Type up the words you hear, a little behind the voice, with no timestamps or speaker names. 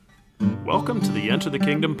Welcome to the Enter the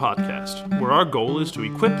Kingdom podcast, where our goal is to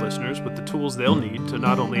equip listeners with the tools they'll need to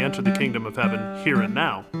not only enter the kingdom of heaven here and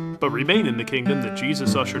now, but remain in the kingdom that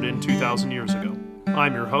Jesus ushered in 2,000 years ago.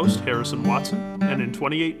 I'm your host, Harrison Watson, and in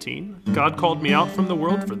 2018, God called me out from the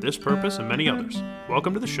world for this purpose and many others.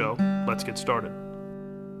 Welcome to the show. Let's get started.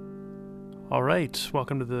 All right,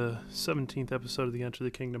 welcome to the 17th episode of the Enter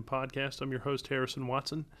the Kingdom podcast. I'm your host, Harrison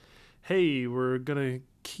Watson. Hey, we're going to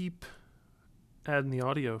keep adding the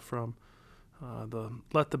audio from the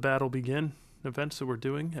Let the Battle Begin events that we're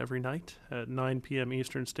doing every night at 9 p.m.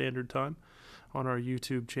 Eastern Standard Time on our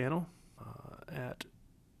YouTube channel at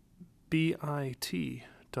bit.ly/ETK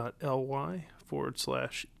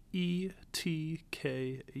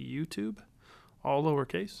YouTube, all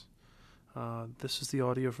lowercase. This is the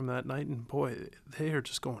audio from that night, and boy, they are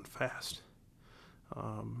just going fast.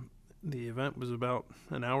 The event was about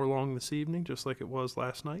an hour long this evening, just like it was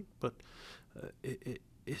last night, but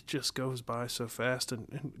it just goes by so fast,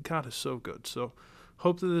 and God is so good. So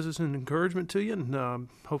hope that this is an encouragement to you, and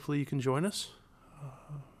hopefully you can join us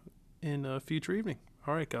in a future evening.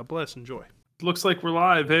 All right, God bless. Enjoy. Looks like we're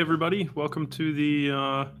live. Hey, everybody. Welcome to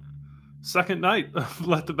the second night of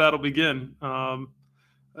Let the Battle Begin.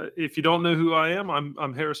 If you don't know who I am,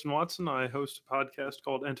 I'm Harrison Watson. I host a podcast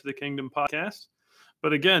called Enter the Kingdom Podcast.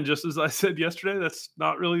 But again, just as I said yesterday, that's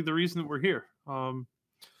not really the reason that we're here.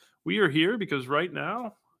 We are here because right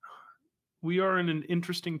now we are in an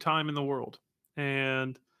interesting time in the world,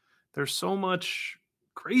 and there's so much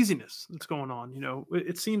craziness that's going on. You know,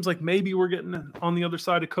 it seems like maybe we're getting on the other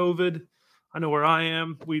side of COVID. I know where I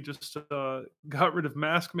am. We just got rid of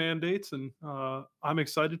mask mandates, and I'm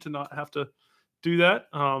excited to not have to do that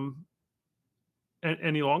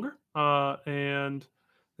any longer. And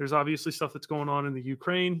there's obviously stuff that's going on in the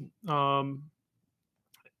Ukraine.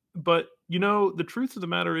 But, you know, the truth of the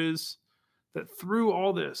matter is that through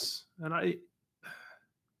all this,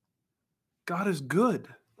 God is good.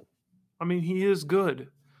 I mean, he is good.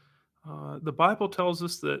 The Bible tells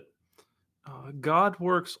us that God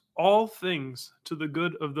works all things to the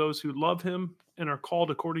good of those who love him and are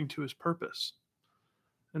called according to his purpose.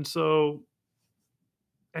 And so,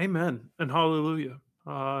 amen and hallelujah.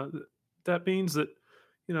 That means that,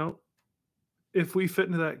 you know, if we fit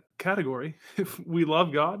into that category, if we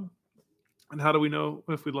love God, and how do we know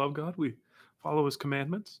if we love God? We follow his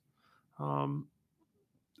commandments and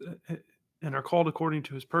are called according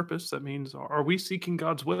to his purpose. That means, are we seeking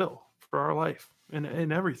God's will for our life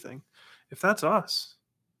and everything? If that's us,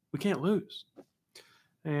 we can't lose.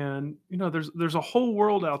 And, you know, there's a whole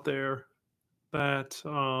world out there that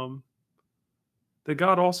that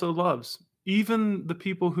God also loves. Even the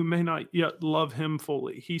people who may not yet love him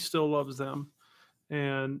fully, he still loves them.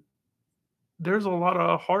 And there's a lot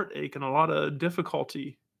of heartache and a lot of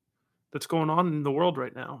difficulty that's going on in the world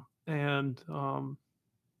right now. And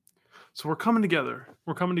so we're coming together.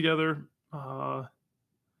 We're coming together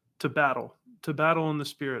to battle in the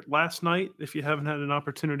spirit. Last night, if you haven't had an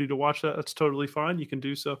opportunity to watch that, that's totally fine. You can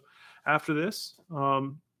do so after this.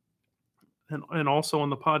 And also on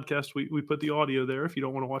the podcast, we put the audio there if you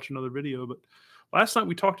don't want to watch another video. But last night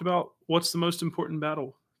we talked about what's the most important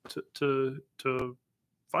battle to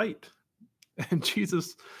fight. And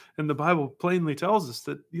Jesus in the Bible plainly tells us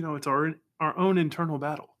that, you know, it's our own internal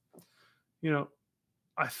battle. You know,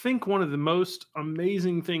 I think one of the most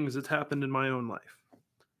amazing things that's happened in my own life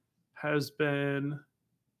has been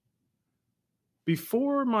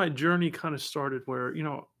before my journey kind of started, where, you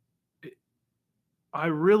know, I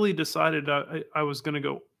really decided I was going to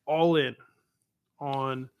go all in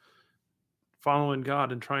on following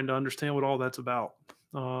God and trying to understand what all that's about,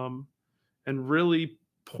 and really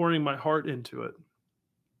pouring my heart into it.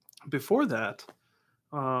 Before that,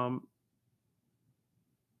 I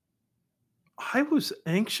was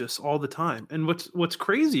anxious all the time. And what's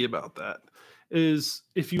crazy about that is,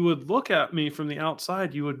 if you would look at me from the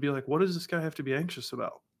outside, you would be like, what does this guy have to be anxious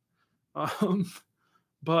about?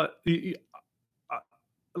 But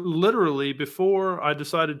literally, before I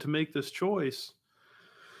decided to make this choice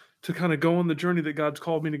to kind of go on the journey that God's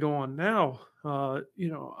called me to go on now, you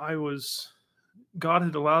know, God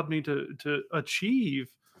had allowed me to achieve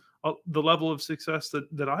the level of success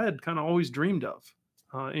that I had kind of always dreamed of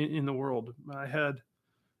in the world. I had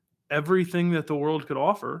everything that the world could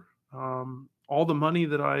offer, all the money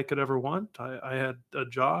that I could ever want. I had a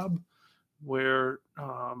job where,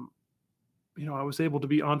 you know, I was able to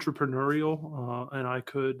be entrepreneurial, and I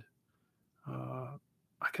could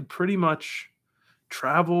pretty much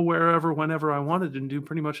travel wherever, whenever I wanted, and do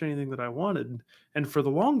pretty much anything that I wanted. And for the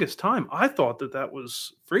longest time, I thought that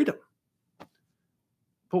was freedom.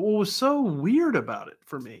 But what was so weird about it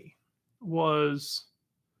for me was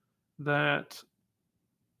that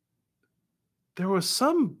there was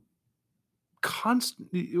some constant.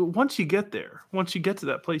 Once you get there, once you get to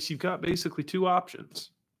that place, you've got basically two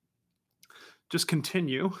options: just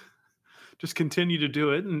continue, just continue to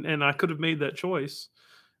do it, and I could have made that choice,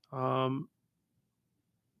 um,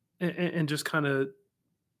 and just kind of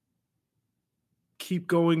keep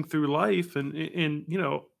going through life, and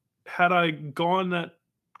had I gone that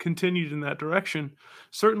continued in that direction,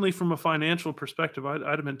 certainly from a financial perspective, I'd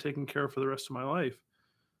have been taken care of for the rest of my life.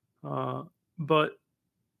 Uh, but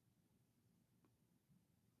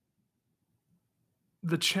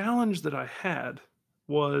the challenge that I had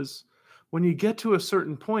was when you get to a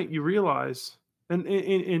certain point, you realize,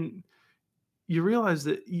 and you realize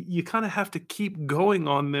that you kind of have to keep going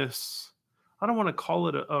on this. I don't want to call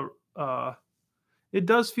it it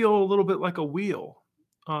does feel a little bit like a wheel,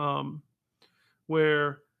 um,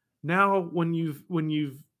 where now when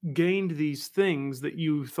you've gained these things that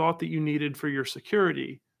you thought that you needed for your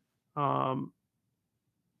security, um,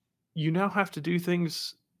 you now have to do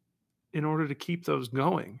things in order to keep those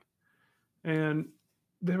going. And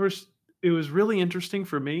there was it was really interesting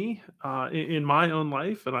for me, in my own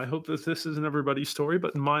life, and I hope that this isn't everybody's story,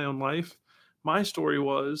 but in my own life, my story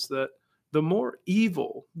was that the more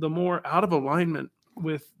evil, the more out of alignment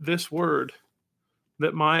with this word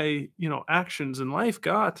that my actions in life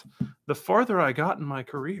got, the farther I got in my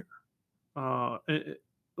career,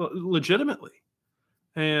 legitimately.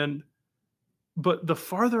 And but the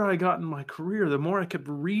farther I got in my career, the more I kept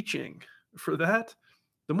reaching for that,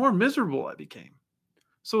 the more miserable I became.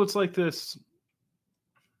 So it's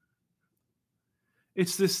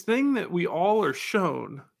this thing that we all are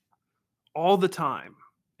shown all the time.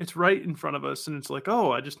 It's right in front of us, and it's like,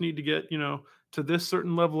 "Oh, I just need to get, to this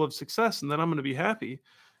certain level of success, and then I'm gonna be happy."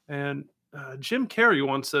 And, Jim Carrey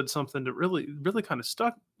once said something that really kinda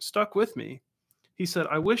stuck with me. He said,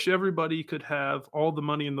 "I wish everybody could have all the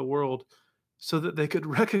money in the world so that they could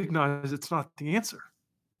recognize it's not the answer."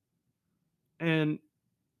 And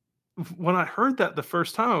when I heard that the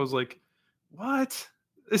first time, I was like, "What?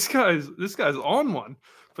 This guy's on one."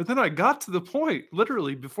 But then I got to the point,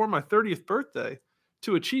 literally before my 30th birthday,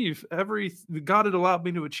 to achieve every God had allowed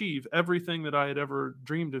me to achieve everything that I had ever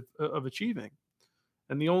dreamed of achieving.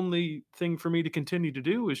 And the only thing for me to continue to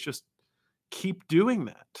do is just keep doing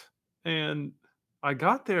that. And I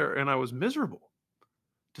got there and I was miserable.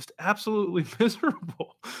 Just absolutely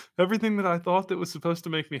miserable. Everything that I thought that was supposed to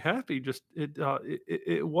make me happy just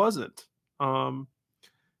it wasn't. Um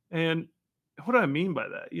and what do I mean by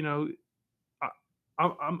that? I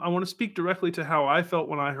I want to speak directly to how I felt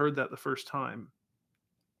when I heard that the first time,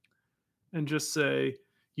 and just say,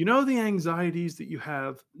 the anxieties that you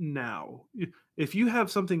have now. If you have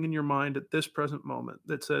something in your mind at this present moment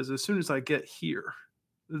that says, as soon as I get here,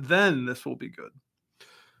 then this will be good.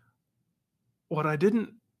 What I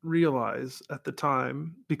didn't realize at the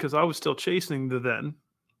time, because I was still chasing the then,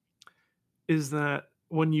 is that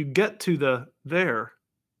when you get to the there,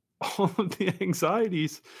 all of the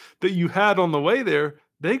anxieties that you had on the way there,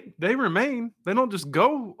 they remain. They don't just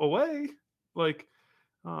go away. Like,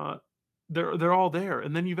 uh, they're all there,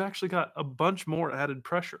 and then you've actually got a bunch more added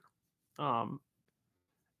pressure. Um,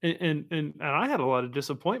 and I had a lot of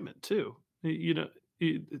disappointment too. It,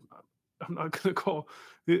 I'm not going to call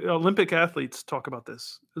the Olympic athletes talk about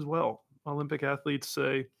this as well. Olympic athletes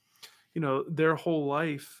say, their whole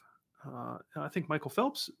life. I think Michael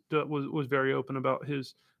Phelps was very open about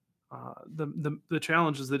his the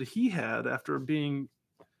challenges that he had after being,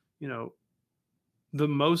 you know, the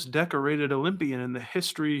most decorated Olympian in the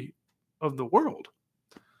history of the world.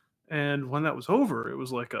 And when that was over, it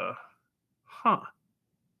was like huh,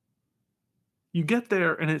 you get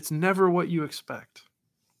there and it's never what you expect.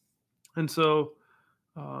 And so,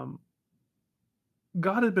 um,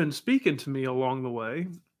 God had been speaking to me along the way.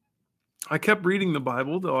 I kept reading the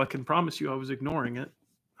Bible, though I can promise you I was ignoring it.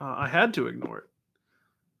 I had to ignore it.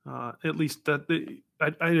 At least I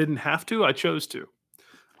didn't have to. I chose to.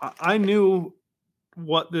 I knew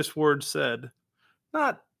what this word said,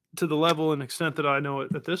 not to the level and extent that I know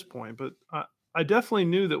it at this point, but I definitely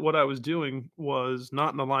knew that what I was doing was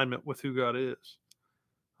not in alignment with who God is.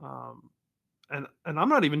 Um, and I'm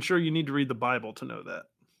not even sure you need to read the Bible to know that.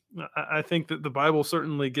 I think that the Bible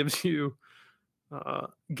certainly gives you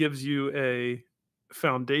a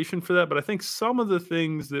foundation for that. But I think some of the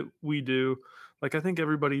things that we do, like I think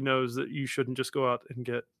everybody knows that you shouldn't just go out and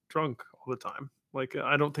get drunk all the time. Like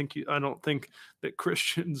I don't think that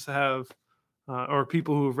Christians have, or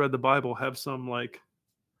people who have read the Bible have some like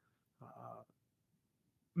uh,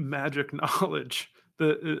 magic knowledge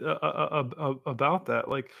that about that.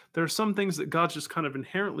 Like there's some things that God's just kind of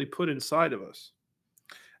inherently put inside of us,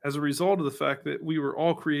 as a result of the fact that we were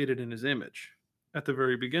all created in his image at the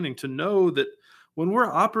very beginning. To know that when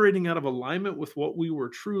we're operating out of alignment with what we were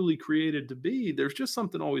truly created to be, there's just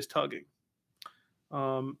something always tugging.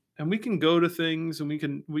 And we can go to things, and we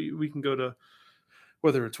can go to,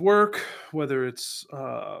 whether it's work, whether it's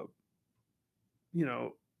you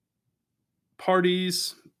know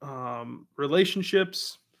parties,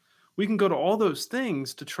 relationships. We can go to all those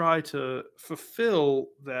things to try to fulfill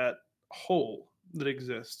that hole that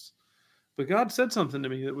exists. But God said something to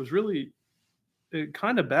me that was really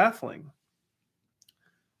kind of baffling.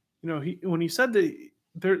 He when he said that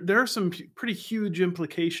there are some pretty huge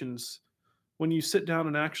implications when you sit down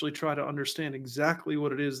and actually try to understand exactly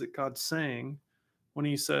what it is that God's saying when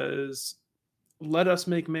he says, "Let us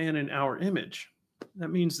make man in our image." That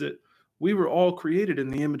means that we were all created in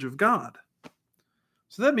the image of God.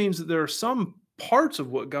 So that means that there are some parts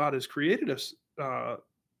of what God has created us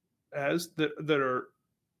as that are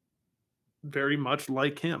very much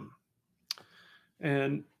like Him.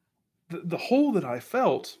 And the hole that I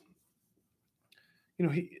felt, you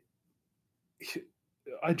know, he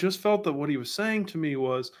I just felt that what he was saying to me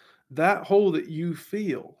was that hole that you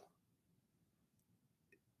feel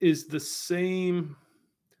is the same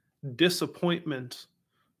disappointment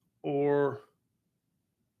or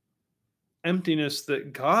emptiness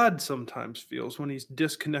that God sometimes feels when he's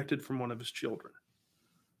disconnected from one of his children.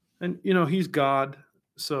 And he's God,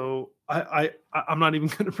 so I'm not even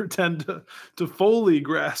going to pretend to fully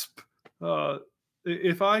grasp.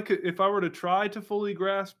 If I were to try to fully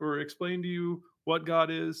grasp or explain to you what God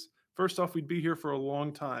is, first off, we'd be here for a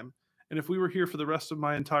long time. And if we were here for the rest of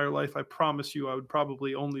my entire life, I promise you, I would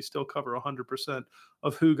probably only still cover 100%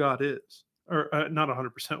 of who God is, or not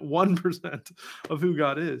 100%, 1% of who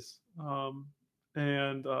God is. And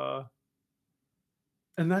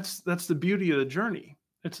that's the beauty of the journey.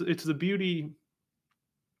 It's the beauty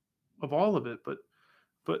of all of it. But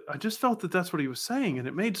I just felt that that's what he was saying, and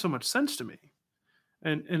it made so much sense to me.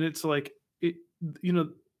 And it's like it, you know,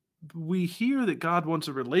 we hear that God wants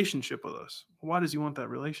a relationship with us. Why does he want that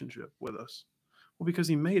relationship with us? Well, because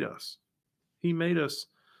he made us. He made us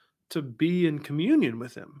to be in communion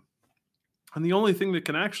with him. And the only thing that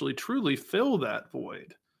can actually truly fill that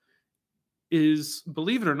void is,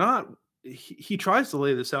 believe it or not, he tries to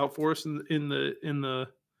lay this out for us in the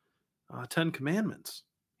Ten Commandments.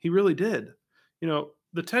 He really did.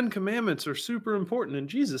 The Ten Commandments are super important, and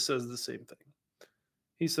Jesus says the same thing.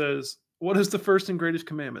 He says, "What is the first and greatest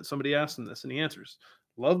commandment?" Somebody asks him this, and he answers,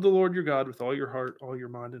 "Love the Lord your God with all your heart, all your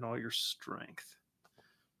mind, and all your strength,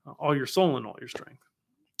 all your soul, and all your strength."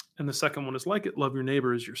 And the second one is like it: love your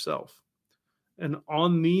neighbor as yourself. And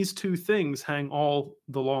on these two things hang all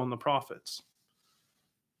the law and the prophets.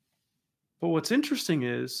 But what's interesting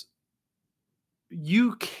is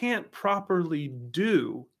you can't properly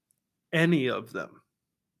do any of them.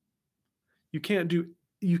 You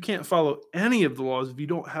can't follow any of the laws if you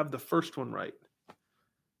don't have the first one right.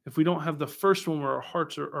 If we don't have the first one where our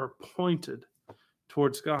hearts are pointed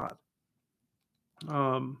towards God.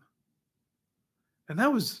 And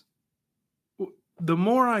that was, the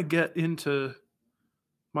more I get into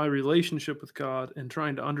my relationship with God and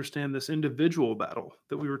trying to understand this individual battle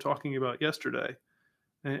that we were talking about yesterday,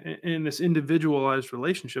 and this individualized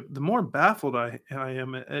relationship, the more baffled I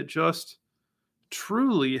am at just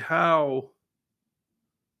truly how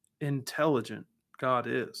intelligent God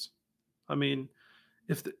is. I mean,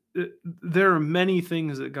 there are many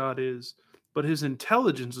things that God is, but his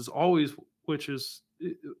intelligence is always, which is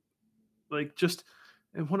like just,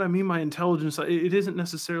 and what I mean by intelligence, it isn't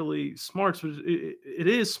necessarily smart, but it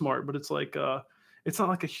is smart, but it's not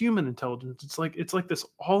like a human intelligence. It's like this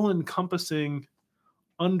all-encompassing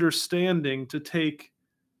understanding to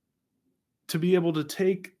be able to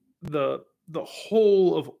take the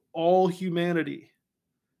whole of all humanity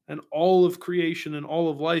and all of creation and all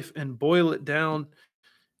of life and boil it down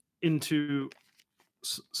into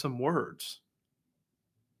some words.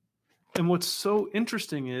 And what's so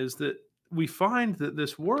interesting is that we find that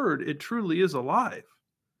this word, it truly is alive.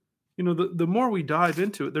 The more we dive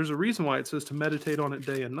into it, there's a reason why it says to meditate on it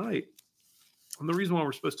day and night. And the reason why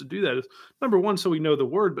we're supposed to do that is, number one, so we know the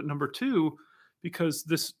word, but number two, because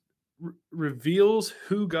this reveals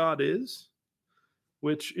who God is,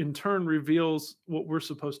 which in turn reveals what we're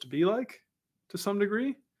supposed to be like to some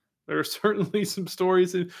degree. There are certainly some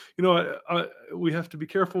stories, and we have to be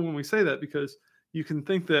careful when we say that, because you can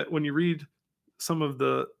think that when you read some of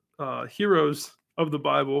the heroes of the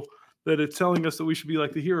Bible, that it's telling us that we should be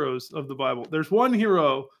like the heroes of the Bible. There's one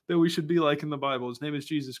hero that we should be like in the Bible. His name is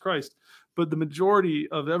Jesus Christ. But the majority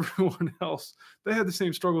of everyone else, they had the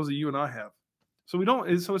same struggles that you and I have. So we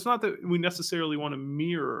don't. So it's not that we necessarily want to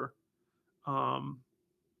mirror. Um,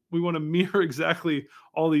 we want to mirror exactly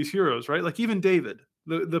all these heroes, right? Like even David,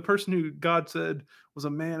 the person who God said was a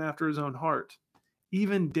man after his own heart.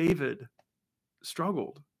 Even David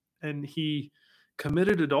struggled, and he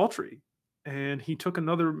committed adultery, and he took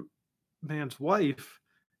another man's wife,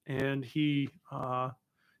 and he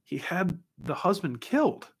had the husband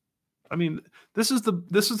killed. I mean, this is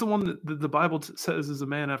the one that the Bible says is a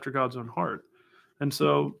man after God's own heart, and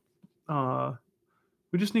so uh,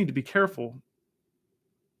 we just need to be careful.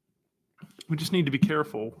 We just need to be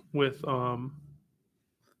careful with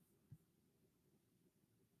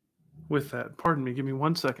that. Pardon me. Give me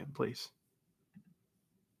 1 second, please.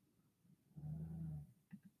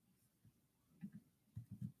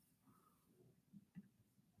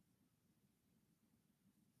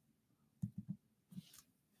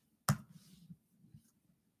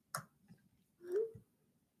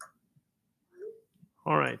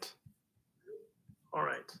 All right. All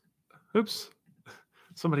right. Oops.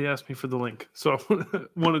 Somebody asked me for the link, so I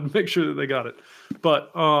wanted to make sure that they got it.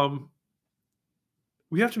 But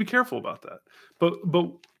we have to be careful about that.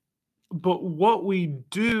 But what we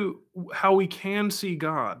do, how we can see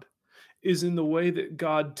God, is in the way that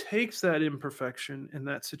God takes that imperfection in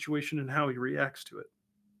that situation and how He reacts to it.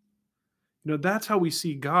 That's how we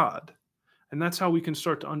see God, and that's how we can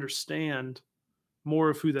start to understand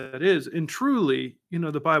more of who that is. And truly,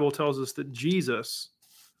 the Bible tells us that Jesus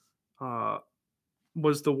uh,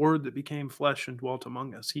 was the Word that became flesh and dwelt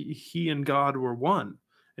among us. He and God were one.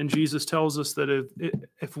 And Jesus tells us that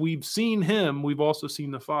if we've seen Him, we've also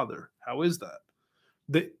seen the Father. How is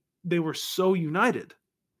that? They were so united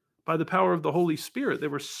by the power of the Holy Spirit. They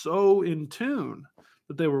were so in tune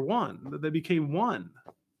that they were one, that they became one.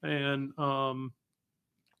 And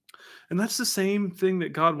that's the same thing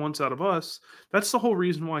that God wants out of us. That's the whole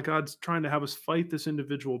reason why God's trying to have us fight this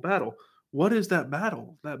individual battle. What is that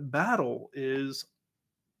battle? That battle is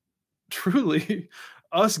truly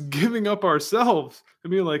us giving up ourselves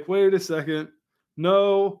and being like, wait a second.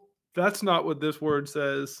 No, that's not what this word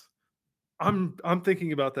says. I'm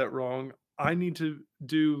thinking about that wrong. I need to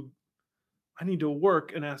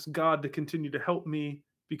work and ask God to continue to help me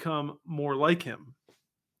become more like Him.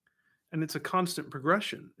 And it's a constant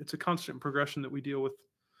progression. It's a constant progression that we deal with,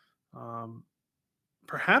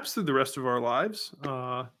 perhaps through the rest of our lives.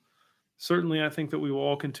 Certainly, I think that we will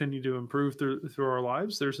all continue to improve through our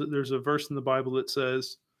lives. There's a verse in the Bible that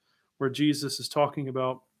says, where Jesus is talking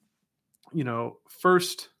about,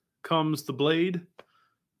 first comes the blade.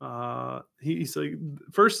 He's like,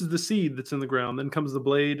 first is the seed that's in the ground, then comes the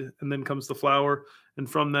blade, and then comes the flower,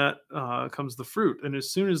 and from that comes the fruit. And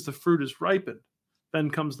as soon as the fruit is ripened, then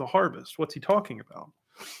comes the harvest. What's he talking about?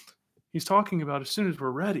 He's talking about as soon as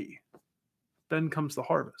we're ready, then comes the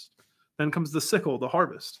harvest. Then comes the sickle, the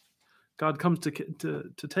harvest. God comes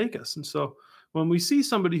to take us. And so when we see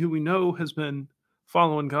somebody who we know has been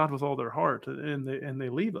following God with all their heart and they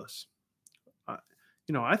leave us,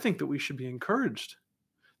 I think that we should be encouraged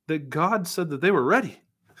that God said that they were ready.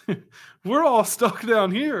 We're all stuck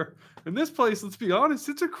down here. And this place, let's be honest,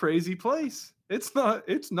 it's a crazy place. It's not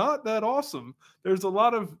that awesome. There's a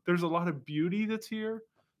lot of beauty that's here,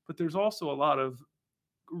 but there's also a lot of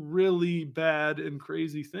really bad and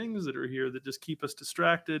crazy things that are here that just keep us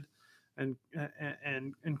distracted and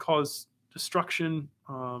cause destruction.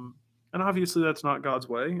 And obviously that's not God's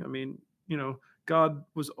way. I mean, God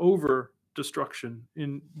was over destruction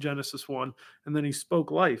in Genesis 1, and then He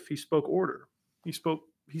spoke life, He spoke order, He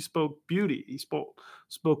spoke beauty, He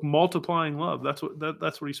spoke multiplying love. That's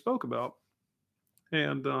what He spoke about.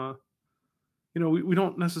 And we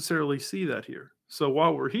don't necessarily see that here. So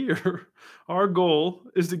while we're here, our goal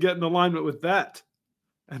is to get in alignment with that.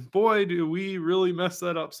 And boy, do we really mess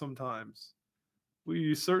that up sometimes.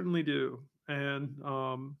 We certainly do. And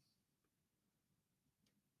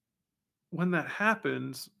when that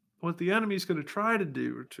happens, what the enemy's going to try to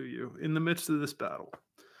do to you in the midst of this battle,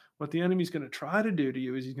 what the enemy's going to try to do to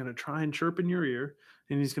you is he's going to try and chirp in your ear,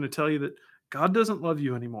 and he's going to tell you that God doesn't love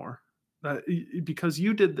you anymore, that because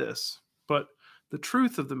you did this. But the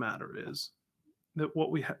truth of the matter is that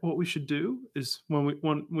what we should do is when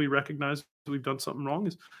we recognize we've done something wrong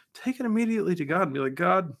is take it immediately to God and be like,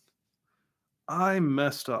 God, I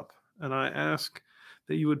messed up, and I ask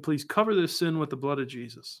that you would please cover this sin with the blood of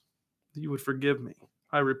Jesus, that you would forgive me.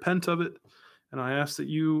 I repent of it, and I ask that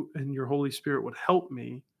you and your Holy Spirit would help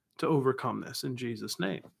me to overcome this in Jesus'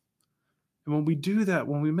 name. And when we do that,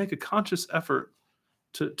 when we make a conscious effort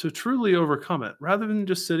to truly overcome it, rather than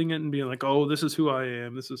just sitting it and being like, oh, this is who I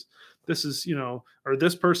am, this is or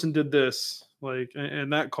this person did this, like,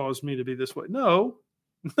 and that caused me to be this way. No,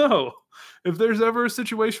 No. If there's ever a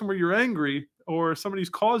situation where you're angry or somebody's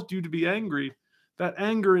caused you to be angry, that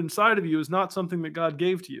anger inside of you is not something that God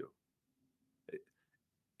gave to you.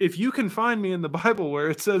 If you can find me in the Bible where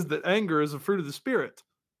it says that anger is a fruit of the Spirit,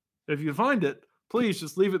 if you find it, please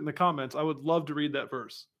just leave it in the comments. I would love to read that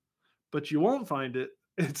verse. But you won't find it.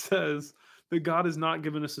 It says that God has not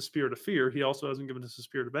given us a spirit of fear. He also hasn't given us a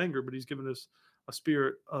spirit of anger, but He's given us a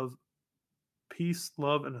spirit of peace,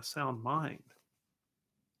 love, and a sound mind.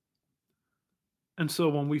 And so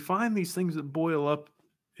when we find these things that boil up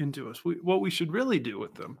into us, what we should really do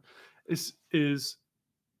with them is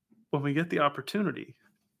when we get the opportunity,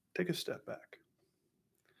 take a step back.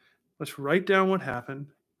 Let's write down what happened.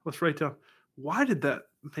 Let's write down, why did that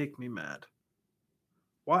make me mad?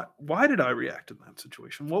 Why did I react in that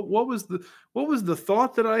situation? What was the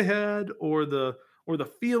thought that I had, or the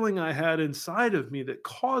feeling I had inside of me that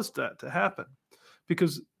caused that to happen?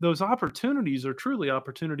 Because those opportunities are truly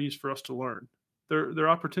opportunities for us to learn. They're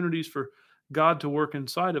opportunities for God to work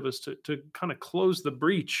inside of us to kind of close the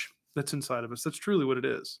breach that's inside of us. That's truly what it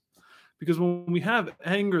is. Because when we have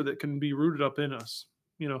anger that can be rooted up in us,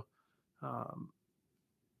 you know, um,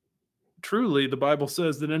 truly the Bible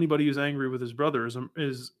says that anybody who's angry with his brother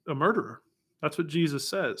is a murderer. That's what Jesus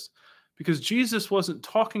says. Because Jesus wasn't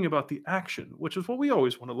talking about the action, which is what we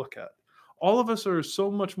always want to look at. All of us are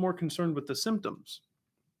so much more concerned with the symptoms.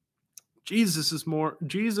 Jesus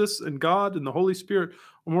and God and the Holy Spirit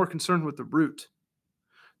are more concerned with the root.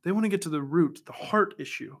 They want to get to the root, the heart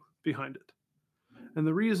issue behind it. And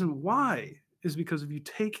the reason why is because if you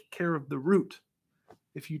take care of the root,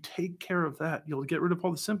 if you take care of that, you'll get rid of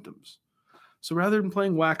all the symptoms. So rather than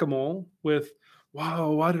playing whack-a-mole with,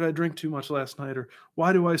 wow, why did I drink too much last night? Or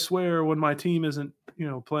why do I swear when my team isn't,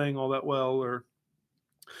 playing all that well? Or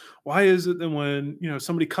why is it that when,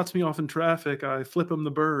 somebody cuts me off in traffic, I flip them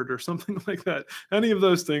the bird or something like that? Any of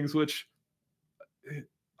those things, which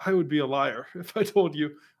I would be a liar if I told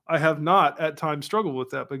you I have not at times struggled with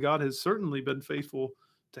that, but God has certainly been faithful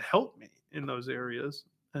to help me in those areas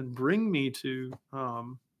and bring me to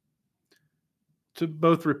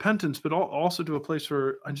both repentance, but also to a place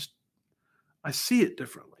where I see it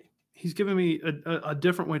differently. He's given me a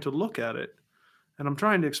different way to look at it, and I'm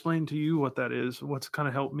trying to explain to you what that is, what's kind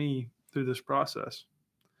of helped me through this process.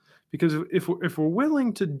 Because if we're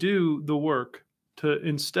willing to do the work, to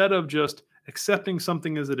instead of just accepting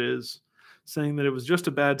something as it is, saying that it was just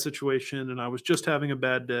a bad situation and I was just having a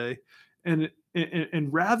bad day, and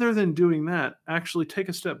rather than doing that, actually take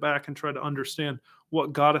a step back and try to understand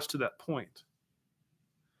what got us to that point,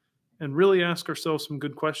 and really ask ourselves some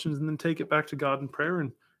good questions, and then take it back to God in prayer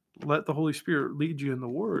and let the Holy Spirit lead you in the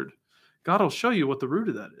Word. God will show you what the root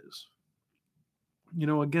of that is.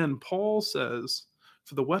 Again, Paul says,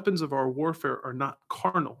 "For the weapons of our warfare are not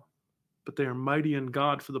carnal, but they are mighty in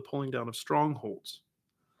God for the pulling down of strongholds."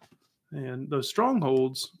 And those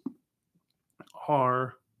strongholds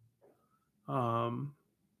are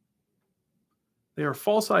they are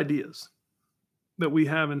false ideas that we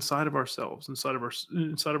have inside of ourselves, inside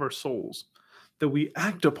of our souls, that we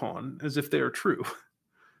act upon as if they are true,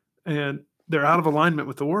 and they're out of alignment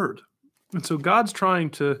with the Word. And so God's trying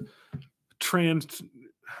to trans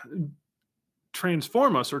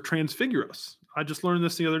transform us or transfigure us. I just learned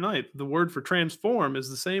this the other night. The word for transform is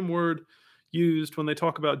the same word used when they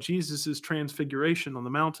talk about Jesus's transfiguration on the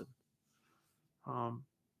mountain. Um,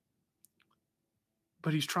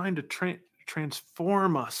 but he's trying to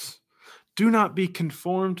transform us. Do not be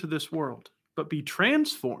conformed to this world, but be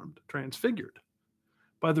transfigured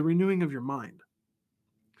by the renewing of your mind.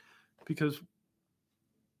 Because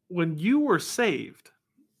when you were saved,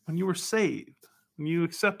 when you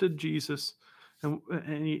accepted Jesus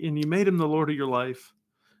and you made him the Lord of your life,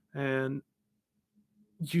 and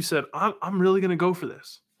you said, I'm really going to go for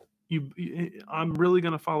this. I'm really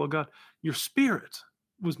going to follow God. Your spirit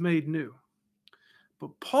was made new.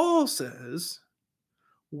 But Paul says,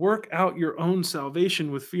 work out your own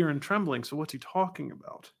salvation with fear and trembling. So what's he talking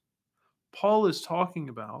about? Paul is talking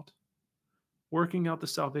about working out the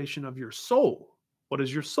salvation of your soul. What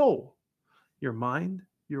is your soul? Your mind,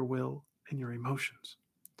 your will, and your emotions.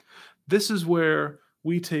 This is where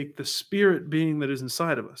we take the spirit being that is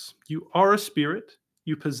inside of us. You are a spirit.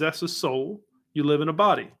 You possess a soul. You live in a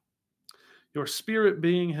body. Your spirit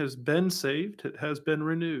being has been saved. It has been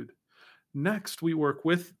renewed. Next,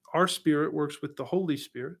 our spirit works with the Holy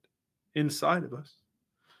Spirit inside of us,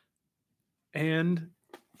 and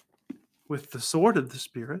with the sword of the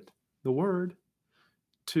Spirit, the Word,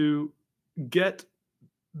 to get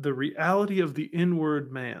the reality of the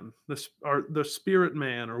inward man, the spirit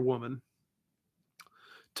man or woman,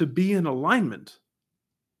 to be in alignment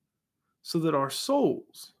so that our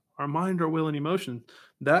souls, our mind, our will, and emotion,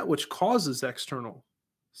 that which causes external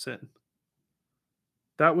sin,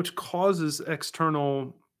 that which causes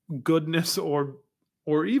external goodness or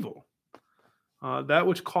evil, that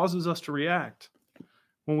which causes us to react.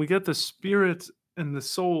 When we get the spirit and the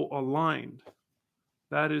soul aligned,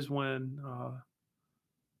 that is when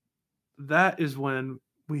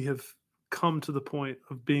we have come to the point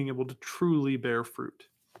of being able to truly bear fruit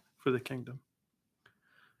for the kingdom.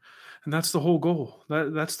 And that's the whole goal.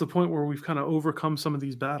 That's the point where we've kind of overcome some of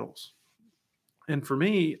these battles. And for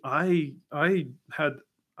me, I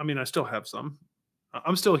still have some.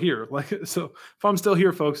 I'm still here. Like, so if I'm still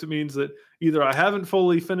here, folks, it means that either I haven't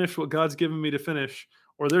fully finished what God's given me to finish,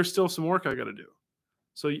 or there's still some work I got to do.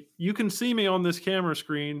 So you can see me on this camera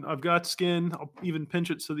screen. I've got skin. I'll even pinch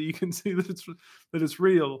it so that you can see that it's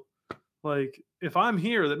real. Like, if I'm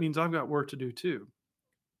here, that means I've got work to do too.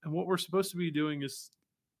 And what we're supposed to be doing is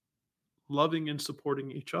loving and supporting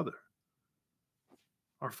each other,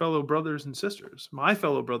 our fellow brothers and sisters, my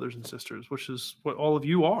fellow brothers and sisters, which is what all of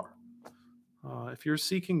you are. If you're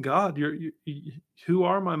seeking God, who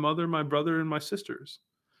are my mother, my brother, and my sisters?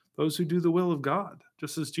 Those who do the will of God,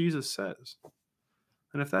 just as Jesus says.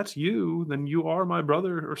 And if that's you, then you are my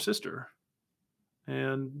brother or sister.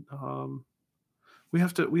 And we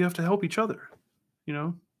have to help each other. You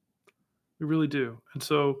know, we really do. And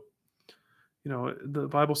so, the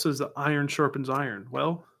Bible says that iron sharpens iron.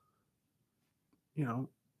 Well,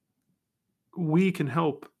 we can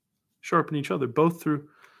help sharpen each other, both through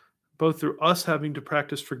us having to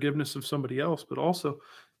practice forgiveness of somebody else, but also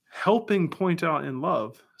helping point out in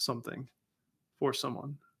love something for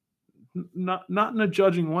someone, not in a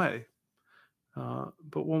judging way,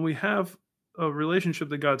 but when we have a relationship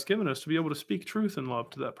that God's given us, to be able to speak truth in love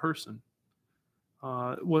to that person,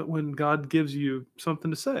 when God gives you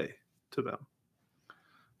something to say to them,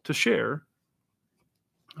 to share,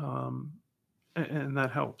 and that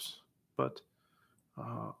helps. But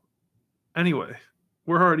anyway,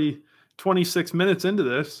 we're already 26 minutes into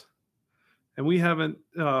this, and we haven't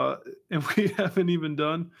even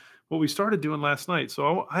done what we started doing last night.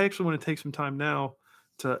 So I actually want to take some time now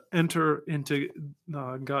to enter into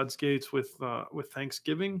God's gates with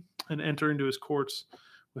thanksgiving and enter into His courts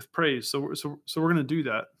with praise. So we're going to do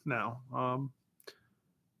that now.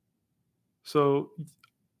 So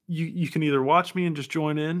you can either watch me and just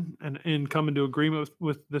join in and come into agreement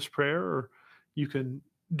with this prayer, or you can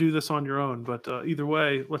do this on your own. But either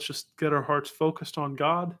way, let's just get our hearts focused on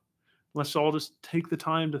God. Let's all just take the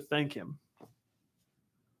time to thank Him.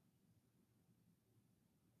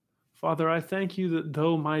 Father, I thank you that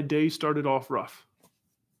though my day started off rough,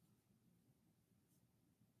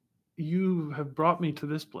 you have brought me to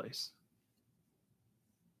this place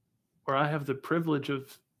where I have the privilege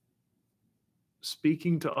of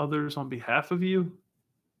speaking to others on behalf of you,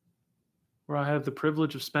 where I have the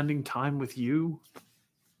privilege of spending time with you,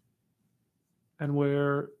 and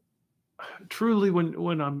where truly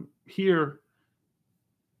when I'm here,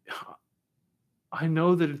 I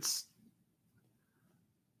know that it's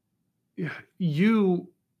you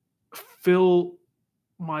fill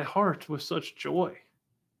my heart with such joy.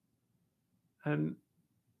 And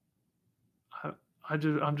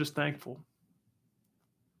I'm just thankful.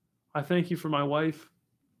 I thank you for my wife,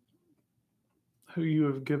 whom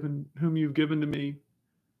you've given to me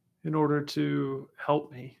in order to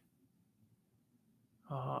help me.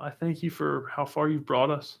 I thank you for how far you've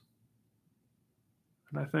brought us.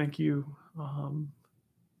 And I thank you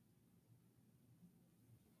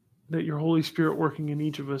that your Holy Spirit working in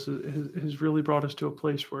each of us has really brought us to a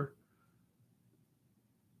place where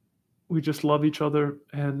we just love each other.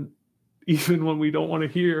 And even when we don't want to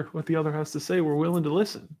hear what the other has to say, we're willing to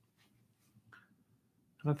listen.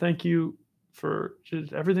 And I thank you for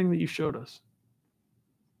just everything that you showed us.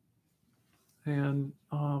 And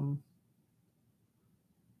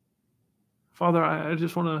Father, I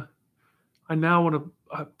now want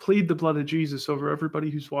to plead the blood of Jesus over everybody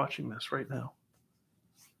who's watching this right now,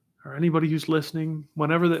 or anybody who's listening.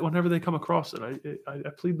 Whenever they come across it, I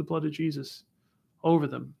plead the blood of Jesus over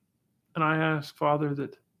them. And I ask, Father,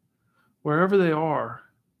 that wherever they are,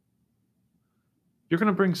 you're going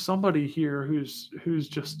to bring somebody here who's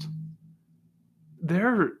just,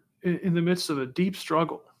 they're in the midst of a deep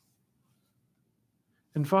struggle.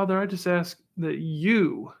 And Father, I just ask that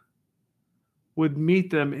you would meet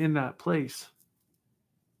them in that place.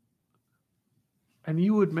 And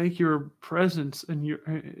you would make your presence and your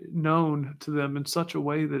known to them in such a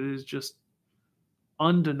way that it is just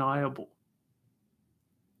undeniable.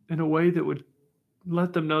 In a way that would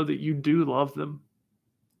let them know that you do love them.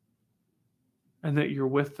 and that you're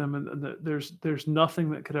with them, and that there's nothing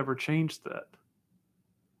that could ever change that.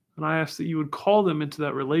 And I ask that you would call them into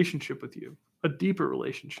that relationship with you, a deeper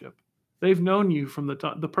relationship. They've known you from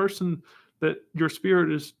the person that your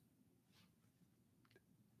spirit is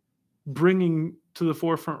bringing to the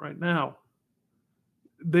forefront right now.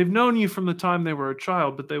 They've known you from the time they were a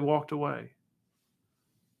child, but they walked away.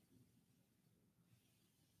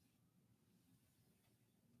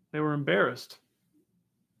 They were embarrassed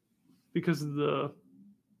because of the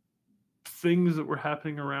things that were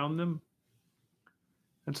happening around them.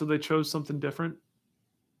 And so they chose something different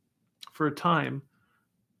for a time.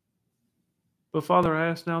 But Father, I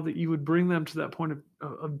ask now that you would bring them to that point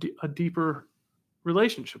of a deeper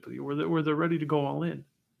relationship with you, where they're ready to go all in,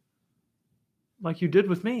 like you did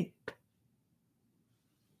with me.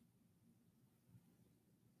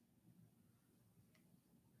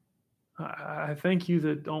 I thank you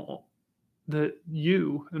that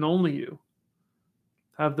you and only you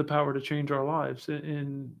have the power to change our lives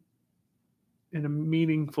in a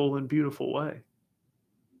meaningful and beautiful way.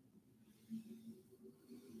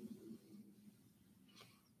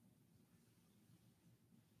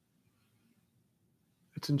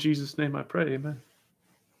 It's in Jesus' name I pray. Amen.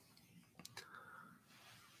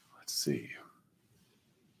 Let's see.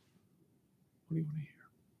 What do you want to hear?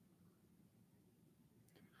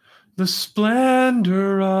 The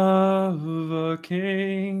splendor of a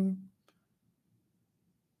king,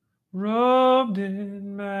 robed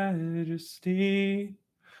in majesty,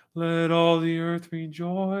 let all the earth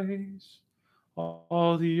rejoice,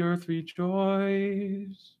 all the earth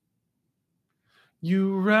rejoice.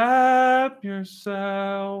 You wrap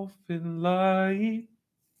yourself in light,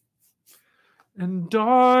 and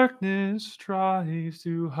darkness tries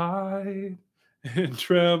to hide and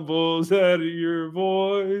trembles at your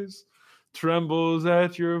voice, trembles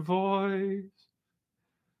at your voice.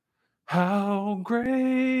 How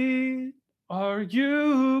great are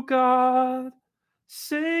you, God?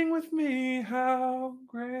 Sing with me, how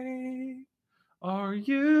great are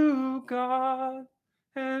you, God?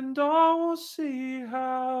 And all will see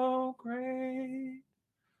how great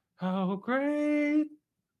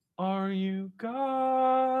are you,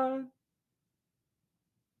 God?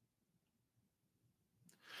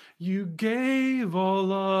 You gave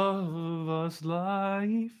all of us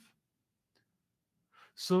life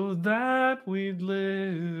so that we'd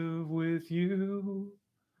live with you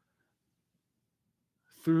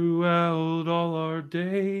throughout all our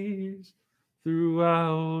days,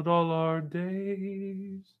 throughout all our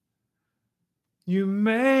days. You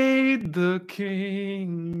made the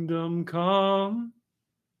kingdom come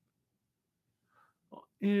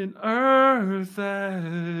in earth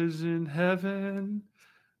as in heaven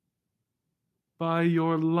by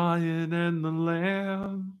your lion and the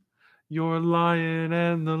lamb, your lion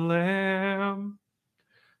and the lamb.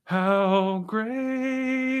 How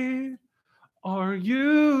great are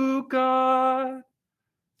you, God?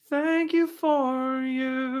 Thank you for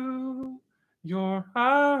you. You're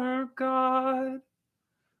our God.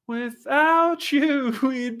 Without you,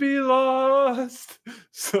 we'd be lost.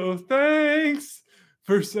 So thanks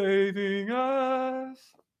for saving us.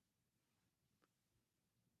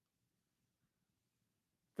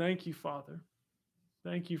 Thank you, Father.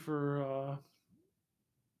 Thank you for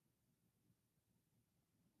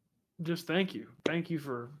just thank you. Thank you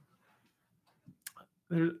for.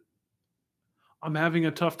 I'm having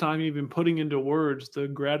a tough time even putting into words the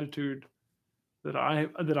gratitude that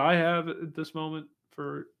I have at this moment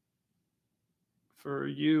for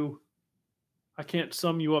you. I can't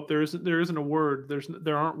sum you up. There isn't a word.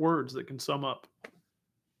 There aren't words that can sum up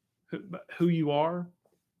who you are,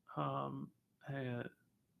 um, and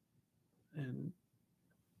and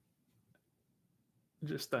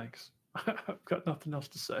just thanks. I've got nothing else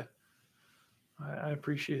to say. I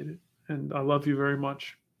appreciate it, and I love you very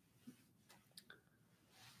much.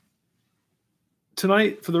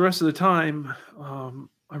 Tonight, for the rest of the time,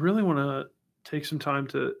 I really want to take some time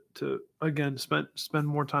to again spend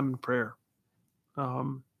more time in prayer.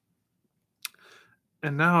 Um,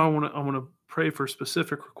 and now I want to pray for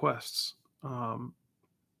specific requests. Um,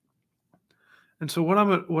 and so what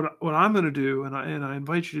I'm going to do, and I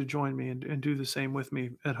invite you to join me and do the same with me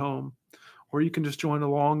at home, or you can just join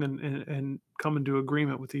along and come into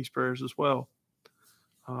agreement with these prayers as well.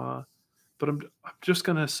 Uh, but I'm just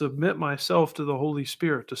going to submit myself to the Holy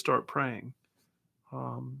Spirit to start praying.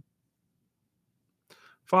 Um,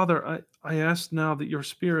 Father, I ask now that your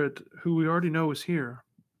Spirit, who we already know is here,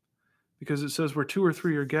 because it says where two or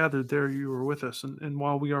three are gathered, there you are with us. And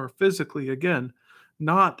while we are physically, again,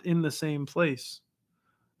 not in the same place,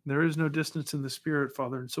 there is no distance in the Spirit,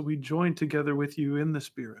 Father. And so we join together with you in the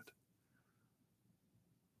Spirit.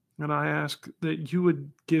 And I ask that you would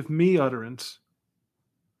give me utterance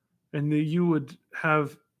and that you would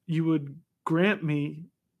grant me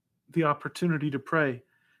the opportunity to pray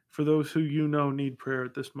for those who you know need prayer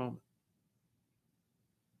at this moment.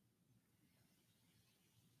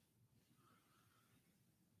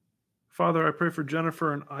 Father, I pray for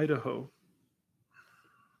Jennifer in Idaho.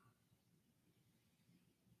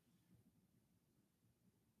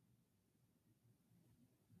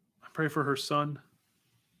 I pray for her son.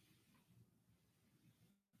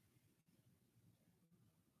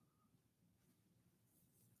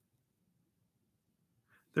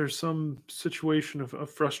 There's some situation of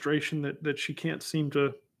frustration that she can't seem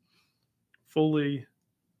to fully,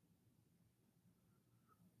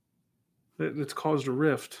 that's caused a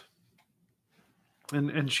rift.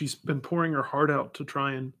 And she's been pouring her heart out to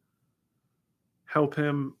try and help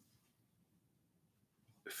him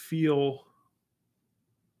feel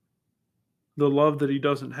the love that he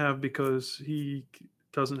doesn't have because he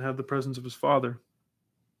doesn't have the presence of his father,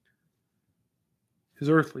 his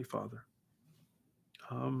earthly father.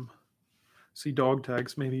 Um, See dog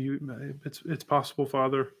tags. Maybe it's possible,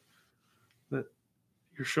 Father, that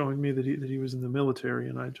you're showing me that he was in the military,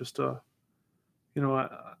 and I just you know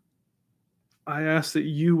I ask that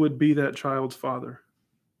you would be that child's father,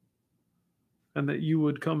 and that you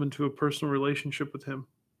would come into a personal relationship with him,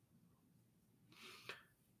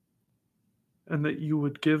 and that you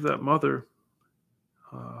would give that mother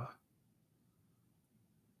uh,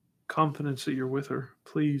 confidence that you're with her.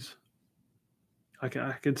 Please, I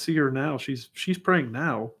can see her now. She's praying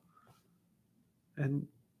now, and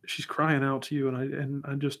she's crying out to you, and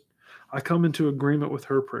I come into agreement with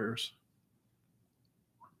her prayers.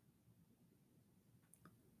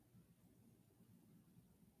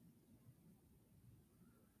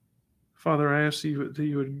 Father, I ask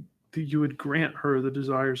that you would grant her the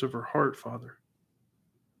desires of her heart, Father.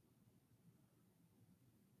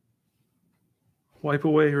 Wipe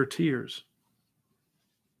away her tears.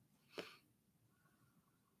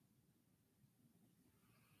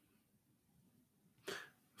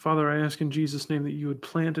 Father, I ask in Jesus' name that you would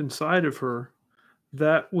plant inside of her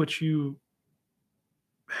that which you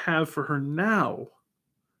have for her now,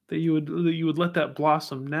 that you would let that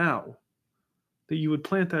blossom now, that you would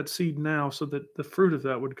plant that seed now so that the fruit of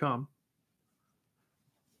that would come.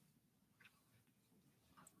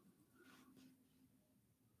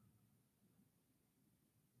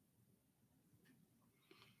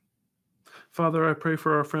 Father, I pray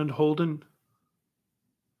for our friend Holden,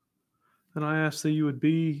 and I ask that you would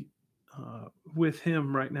be with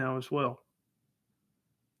him right now as well.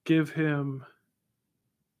 Give him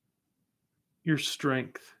your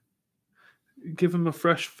strength. Give him a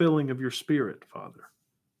fresh filling of your spirit, Father.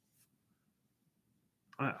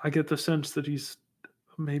 I get the sense that he's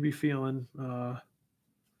maybe feeling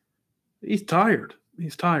he's tired.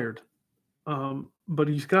 He's tired, but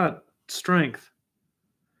he's got strength.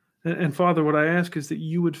 And Father, what I ask is that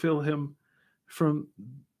you would fill him from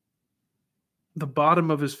the bottom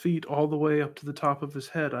of his feet all the way up to the top of his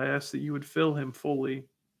head. I ask that you would fill him fully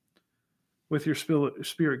with your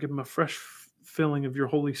spirit. Give him a fresh filling of your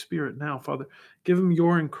Holy Spirit now, Father. Give him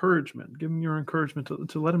your encouragement. Give him your encouragement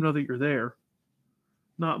to let him know that you're there.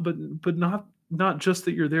 Not just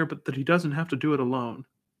that you're there, but that he doesn't have to do it alone.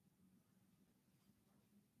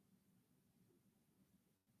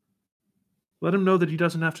 Let him know that he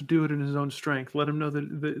doesn't have to do it in his own strength. Let him know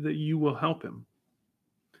that you will help him.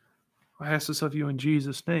 I ask this of you in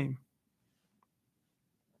Jesus' name.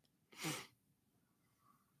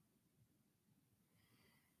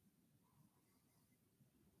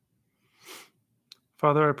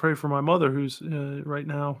 Father, I pray for my mother who's right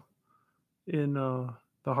now in the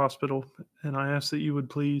hospital, and I ask that you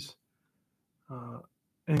would please uh,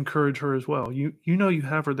 encourage her as well. You know you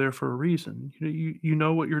have her there for a reason. You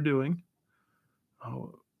know what you're doing. Uh,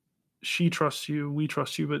 she trusts you. We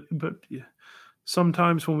trust you. But yeah,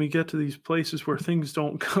 sometimes when we get to these places where things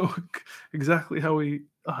don't go exactly how we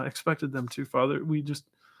expected them to, Father, we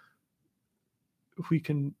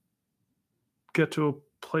can get to a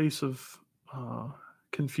place of uh,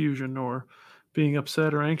 confusion or being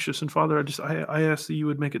upset or anxious. And Father, I ask that you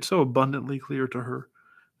would make it so abundantly clear to her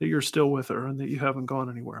that you're still with her and that you haven't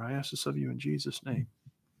gone anywhere. I ask this of you in Jesus' name.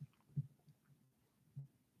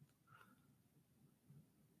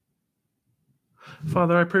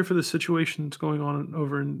 Father, I pray for the situation that's going on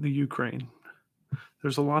over in the Ukraine.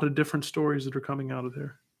 There's a lot of different stories that are coming out of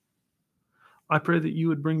there. I pray that you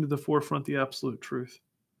would bring to the forefront the absolute truth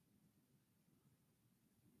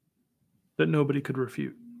that nobody could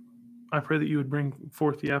refute. I pray that you would bring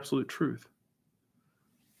forth the absolute truth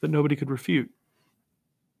that nobody could refute.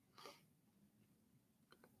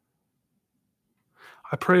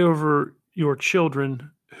 I pray over your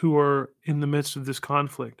children who are in the midst of this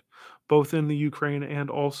conflict, both in the Ukraine and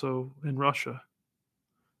also in Russia.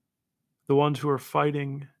 The ones who are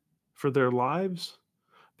fighting for their lives,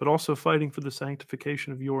 but also fighting for the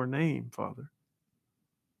sanctification of your name, Father.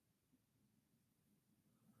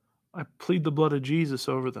 I plead the blood of Jesus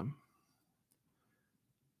over them.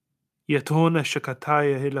 Yetona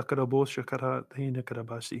shakataya helakarabos shakarat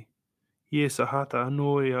hinakarabasi. Yesahata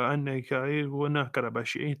anoya aneka wana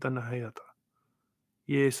karabashi etanahayata.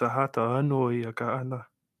 Yesahata anoya kaala.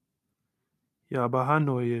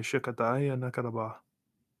 Yabahanoya shakataya nakaraba.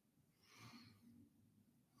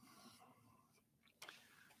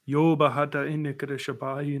 Yo bahata inekere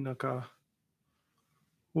shabai naka.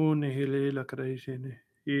 Une hilela karajene.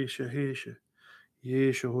 Yesha hesha.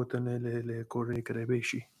 Yesha hotanele kore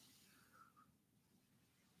karebeshi.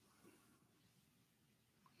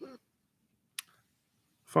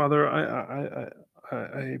 Father,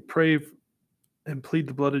 I pray and plead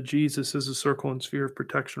the blood of Jesus as a circle and sphere of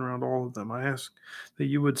protection around all of them. I ask that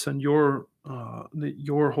you would send your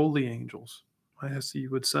holy angels. I ask that you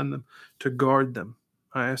would send them to guard them.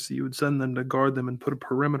 I ask that you would send them to guard them and put a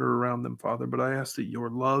perimeter around them, Father. But I ask that your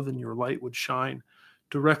love and your light would shine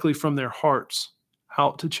directly from their hearts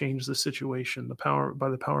out to change the situation, by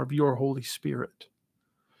the power of your Holy Spirit.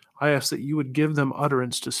 I ask that you would give them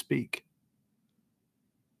utterance to speak.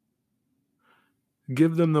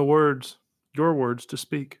 Give them the words, your words to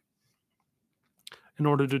speak in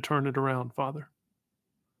order to turn it around, Father.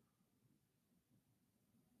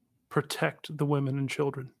 Protect the women and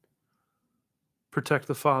children. Protect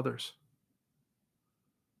the fathers.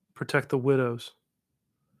 Protect the widows.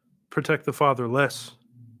 Protect the fatherless.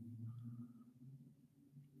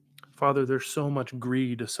 Father, there's so much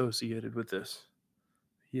greed associated with this.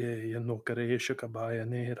 Ye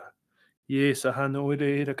sahana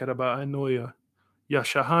oide karaba anoya.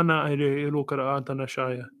 Yashahana ere elokara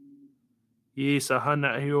atanashaya. Ye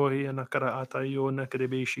sahana ayohi anakara atayo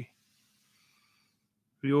nakarebeshi.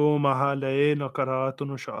 Yo mahala e nakara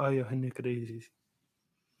atonoshaya hinikrezi.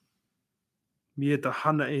 Mieta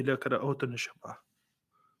hana eda kara otanashaba.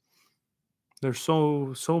 There's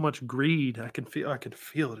so much greed. I can feel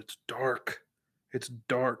it. It's dark. It's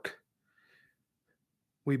dark.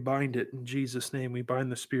 We bind it in Jesus' name. We bind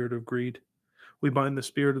the spirit of greed. We bind the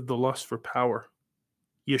spirit of the lust for power.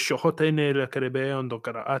 In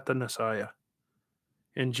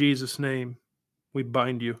Jesus' name, we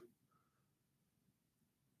bind you.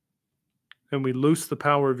 And we loose the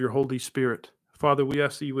power of your Holy Spirit. Father, we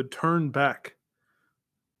ask that you would turn back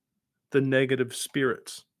the negative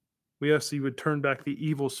spirits. We ask that you would turn back the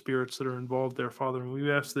evil spirits that are involved there, Father. And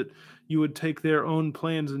we ask that you would take their own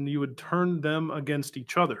plans and you would turn them against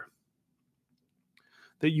each other.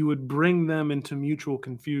 That you would bring them into mutual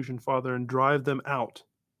confusion, Father, and drive them out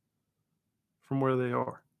from where they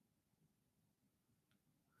are,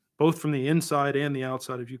 both from the inside and the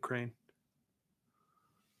outside of Ukraine.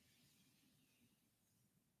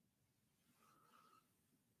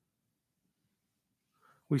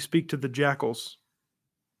 We speak to the jackals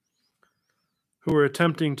who are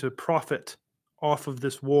attempting to profit off of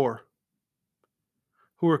this war,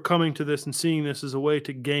 who are coming to this and seeing this as a way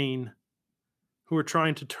to gain, who are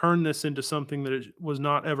trying to turn this into something that it was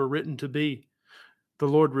not ever written to be. The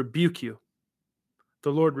Lord rebuke you. The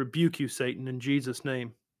Lord rebuke you, Satan, in Jesus'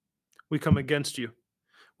 name. We come against you.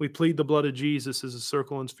 We plead the blood of Jesus as a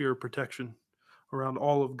circle and sphere of protection around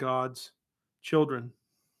all of God's children.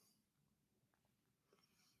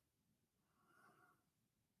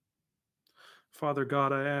 Father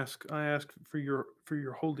God, I ask for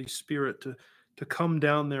your Holy Spirit to come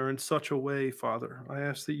down there in such a way, Father. I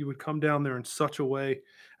ask that you would come down there in such a way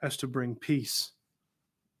as to bring peace.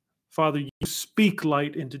 Father, you speak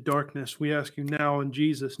light into darkness. We ask you now in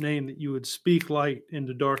Jesus' name that you would speak light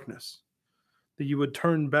into darkness, that you would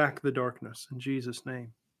turn back the darkness in Jesus'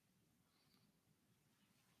 name.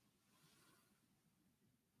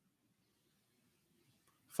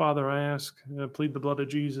 Father, I plead the blood of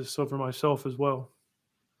Jesus over myself as well,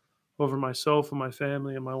 over myself and my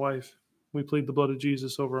family and my wife. We plead the blood of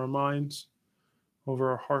Jesus over our minds, over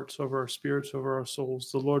our hearts, over our spirits, over our souls.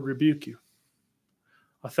 The Lord rebuke you.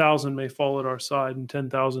 1,000 may fall at our side and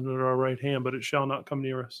 10,000 at our right hand, but it shall not come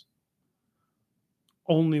near us.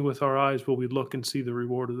 Only with our eyes will we look and see the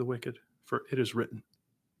reward of the wicked, for it is written.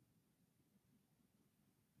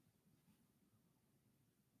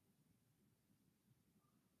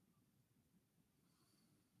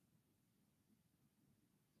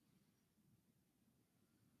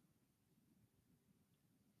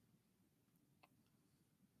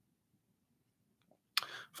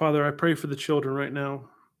 Father, I pray for the children right now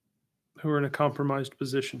who are in a compromised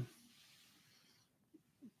position.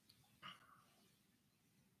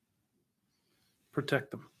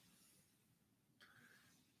 Protect them.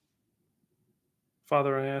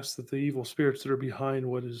 Father, I ask that the evil spirits that are behind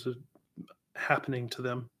what is happening to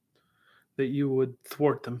them, that you would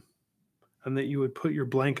thwart them, and that you would put your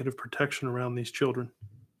blanket of protection around these children.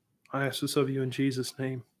 I ask this of you in Jesus'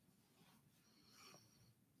 name.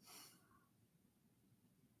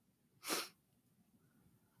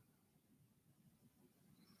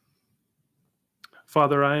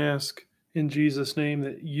 Father, I ask in Jesus' name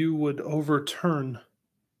that you would overturn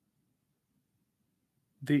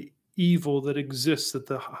the evil that exists at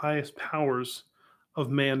the highest powers of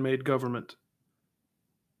man made government.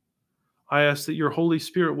 I ask that your Holy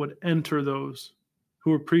Spirit would enter those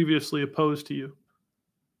who were previously opposed to you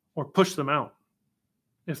or push them out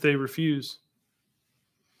if they refuse.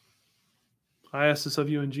 I ask this of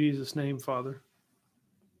you in Jesus' name, Father.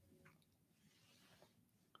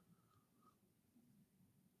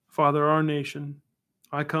 Father, our nation,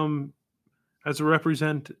 I come as a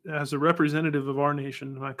representative of our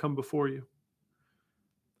nation, and I come before you.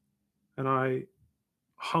 And I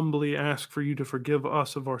humbly ask for you to forgive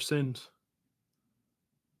us of our sins.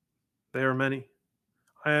 They are many.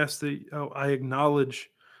 I ask that I acknowledge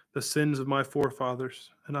the sins of my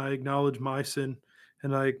forefathers, and I acknowledge my sin,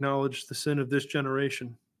 and I acknowledge the sin of this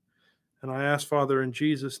generation. And I ask, Father, in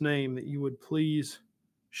Jesus' name, that you would please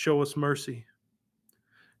show us mercy.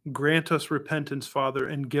 Grant us repentance, Father,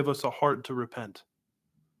 and give us a heart to repent.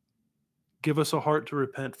 Give us a heart to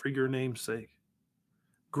repent for your name's sake.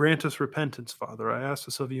 Grant us repentance, Father. I ask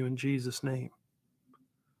this of you in Jesus' name.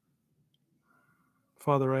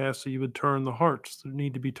 Father, I ask that you would turn the hearts that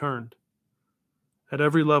need to be turned at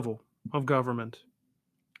every level of government.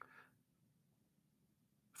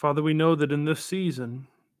 Father, we know that in this season,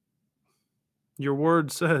 your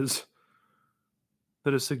word says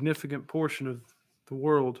that a significant portion of the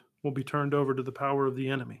world will be turned over to the power of the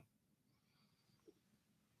enemy.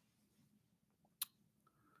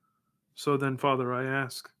 So then, Father, I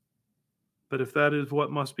ask that if that is what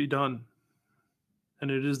must be done, and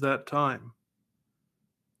it is that time,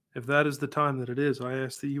 if that is the time that it is, I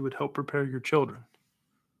ask that you would help prepare your children.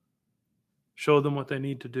 Show them what they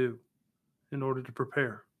need to do in order to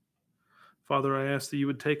prepare. Father, I ask that you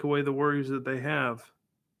would take away the worries that they have,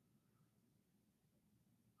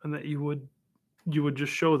 and that you would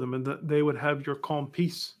just show them, and that they would have your calm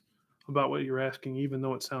peace about what you're asking, even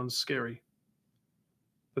though it sounds scary.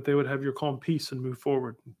 That they would have your calm peace and move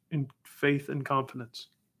forward in faith and confidence.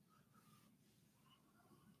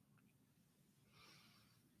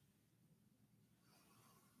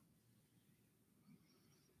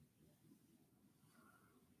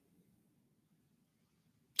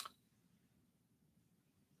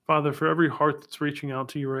 Father, for every heart that's reaching out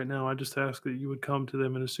to you right now, I just ask that you would come to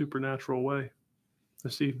them in a supernatural way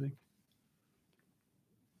this evening.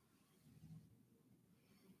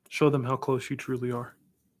 Show them how close you truly are.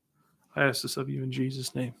 I ask this of you in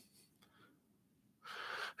Jesus' name.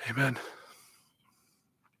 Amen.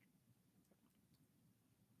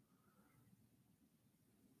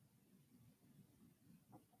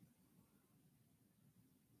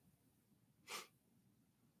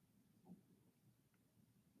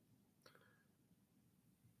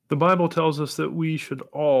 The Bible tells us that we should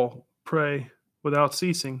all pray without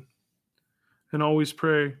ceasing, and always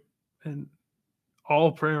pray, and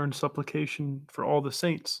all prayer and supplication for all the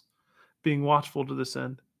saints, being watchful to this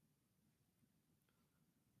end.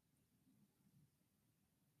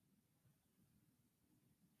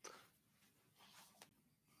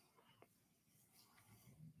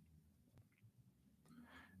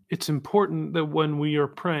 It's important that when we are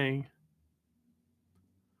praying,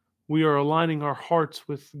 we are aligning our hearts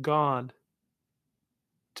with God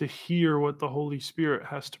to hear what the Holy Spirit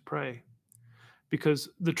has to pray. Because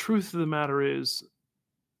the truth of the matter is,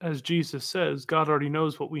 as Jesus says, God already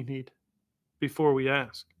knows what we need before we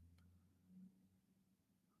ask.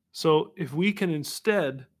 So if we can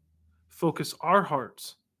instead focus our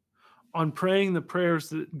hearts on praying the prayers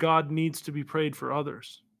that God needs to be prayed for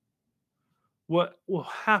others, what will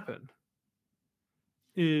happen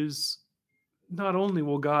is not only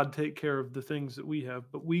will God take care of the things that we have,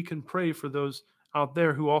 but we can pray for those out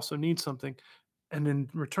there who also need something. And in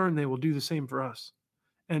return, they will do the same for us.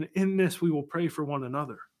 And in this, we will pray for one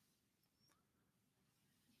another.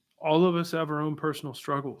 All of us have our own personal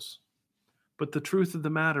struggles. But the truth of the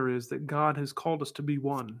matter is that God has called us to be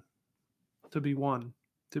one, to be one,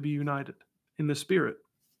 to be united in the Spirit.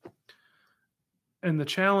 And the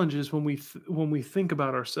challenge is when we think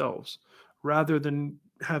about ourselves, rather than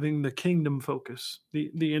having the kingdom focus,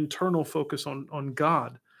 the internal focus on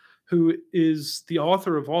God, who is the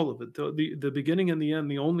author of all of it, the beginning and the end,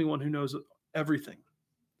 the only one who knows everything,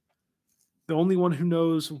 the only one who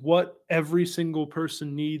knows what every single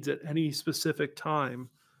person needs at any specific time,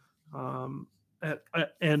 um,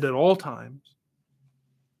 and at all times.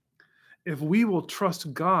 If we will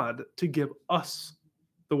trust God to give us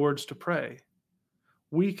the words to pray,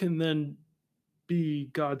 we can then be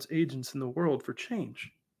God's agents in the world for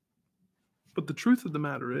change. But the truth of the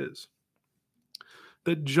matter is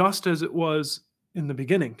that just as it was in the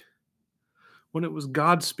beginning, when it was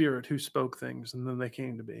God's Spirit who spoke things and then they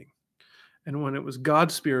came to being, and when it was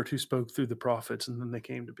God's Spirit who spoke through the prophets and then they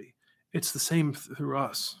came to be, it's the same through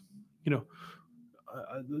us. You know,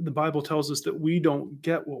 the Bible tells us that we don't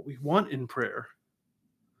get what we want in prayer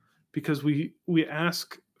because we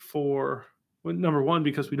ask for, well, number one,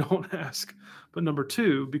 because we don't ask, but number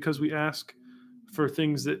two, because we ask for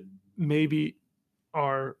things that maybe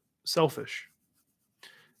are selfish.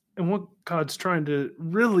 And what God's trying to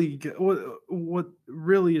really get, what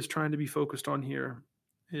really is trying to be focused on here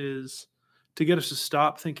is to get us to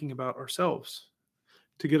stop thinking about ourselves,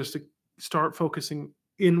 to get us to start focusing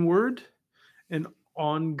inward and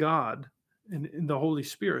on God and in the Holy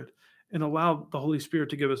Spirit, and allow the Holy Spirit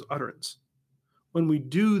to give us utterance. When we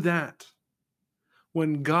do that,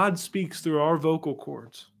 when God speaks through our vocal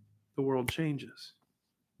cords, the world changes.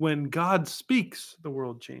 When God speaks, the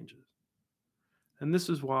world changes. And this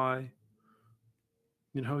is why,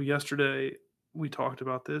 yesterday we talked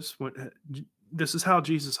about this. This is how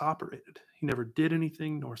Jesus operated. He never did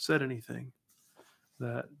anything nor said anything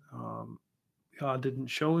that God didn't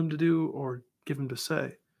show him to do or give him to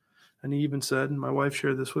say. And he even said, and my wife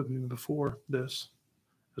shared this with me before this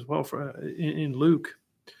as well, in Luke.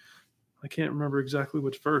 I can't remember exactly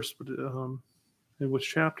which verse, but in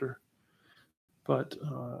which chapter. But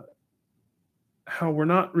how we're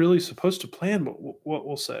not really supposed to plan what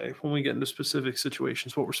we'll say when we get into specific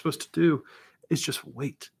situations. What we're supposed to do is just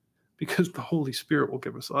wait, because the Holy Spirit will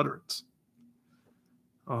give us utterance.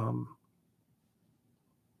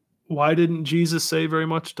 Why didn't Jesus say very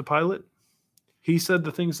much to Pilate? He said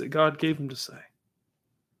the things that God gave him to say.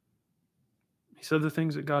 He said the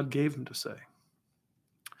things that God gave him to say.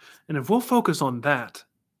 And if we'll focus on that,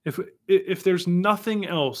 if there's nothing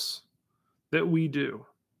else that we do,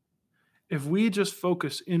 if we just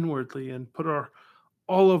focus inwardly and put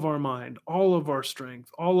all of our mind, all of our strength,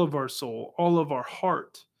 all of our soul, all of our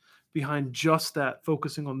heart behind just that,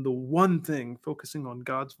 focusing on the one thing, focusing on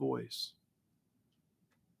God's voice,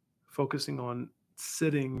 focusing on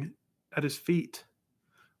sitting at his feet,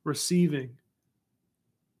 receiving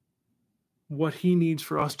what he needs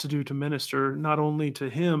for us to do to minister, not only to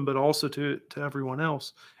him, but also to everyone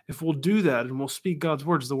else. If we'll do that and we'll speak God's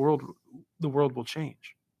words, the world will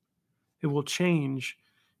change. It will change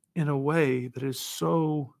in a way that is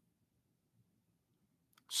so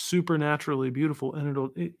supernaturally beautiful,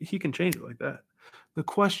 and he can change it like that. The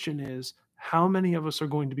question is, how many of us are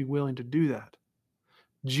going to be willing to do that?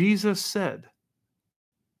 Jesus said,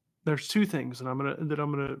 there's two things that I'm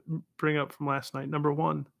gonna bring up from last night. Number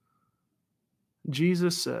one,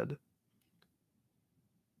 Jesus said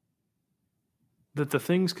that the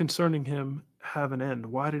things concerning him have an end.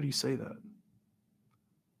 Why did he say that?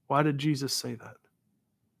 Why did Jesus say that?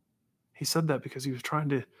 He said that because he was trying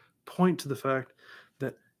to point to the fact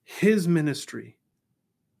that his ministry,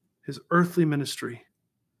 his earthly ministry,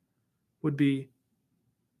 he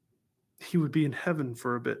would be in heaven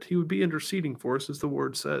for a bit. He would be interceding for us, as the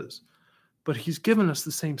word says. But he's given us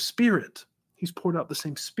the same Spirit. He's poured out the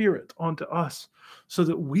same Spirit onto us so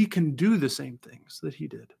that we can do the same things that he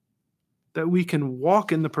did, that we can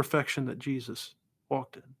walk in the perfection that Jesus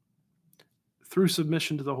walked in through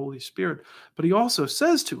submission to the Holy Spirit. But he also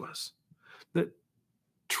says to us that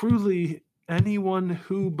truly anyone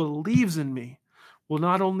who believes in me will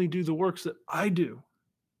not only do the works that I do,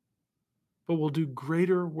 but will do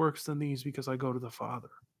greater works than these, because I go to the Father.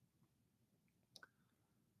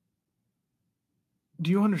 Do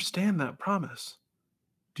you understand that promise?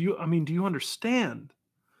 Do you understand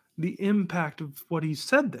the impact of what he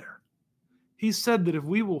said there? He said that if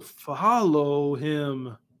we will follow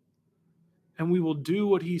him and we will do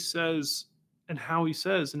what he says and how he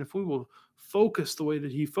says, and if we will focus the way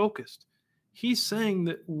that he focused, he's saying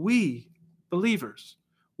that we, believers,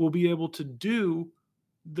 will be able to do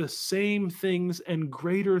the same things and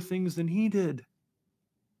greater things than he did.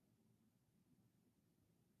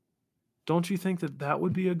 Don't you think that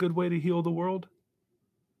would be a good way to heal the world?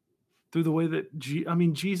 Through the way that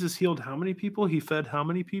Jesus healed how many people? He fed how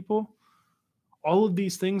many people? All of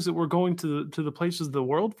these things that we're going to the places of the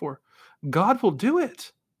world for, God will do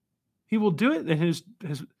it. He will do it,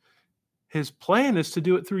 and His plan is to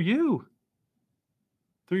do it through you,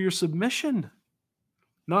 through your submission,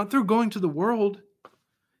 not through going to the world.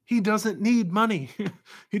 He doesn't need money.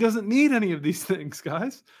 He doesn't need any of these things,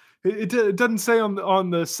 guys. It doesn't say on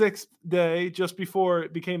the sixth day, just before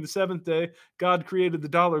it became the seventh day, God created the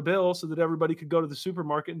dollar bill so that everybody could go to the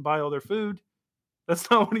supermarket and buy all their food. That's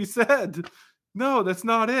not what he said. No, that's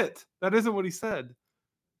not it. That isn't what he said.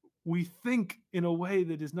 We think in a way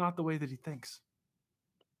that is not the way that he thinks.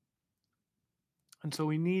 And so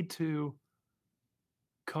we need to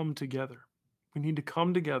come together. We need to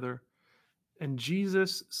come together. And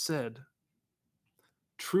Jesus said,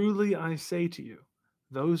 "Truly I say to you,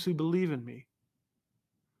 those who believe in me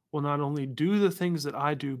will not only do the things that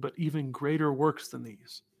I do, but even greater works than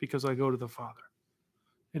these, because I go to the Father."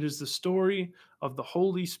 It is the story of the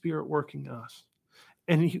Holy Spirit working in us.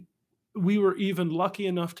 And we were even lucky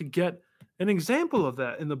enough to get an example of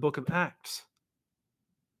that in the book of Acts.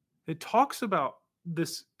 It talks about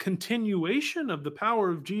this continuation of the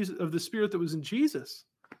power of Jesus, of the Spirit that was in Jesus.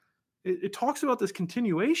 It talks about this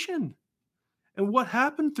continuation and what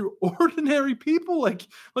happened through ordinary people like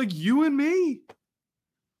you and me.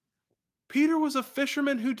 Peter was a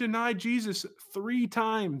fisherman who denied Jesus 3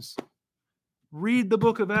 times. Read the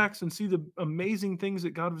book of Acts and see the amazing things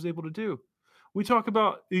that God was able to do. We talk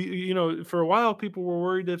about, for a while, people were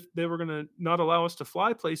worried if they were going to not allow us to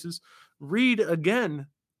fly places. Read again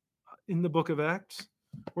in the book of Acts,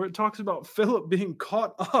 where it talks about Philip being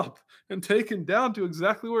caught up and taken down to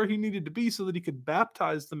exactly where he needed to be so that he could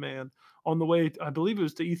baptize the man on the way, I believe it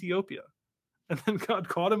was to Ethiopia. And then God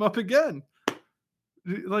caught him up again.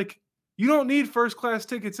 Like, you don't need first class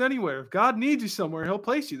tickets anywhere. If God needs you somewhere, he'll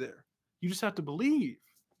place you there. You just have to believe.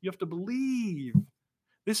 You have to believe.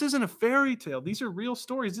 This isn't a fairy tale. These are real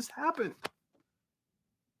stories. This happened.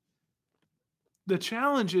 The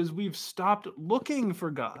challenge is we've stopped looking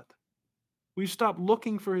for God. We've stopped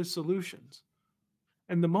looking for his solutions.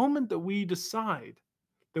 And the moment that we decide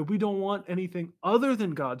that we don't want anything other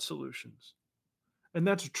than God's solutions, and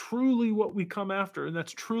that's truly what we come after, and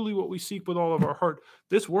that's truly what we seek with all of our heart,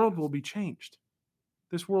 this world will be changed.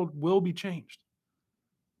 This world will be changed.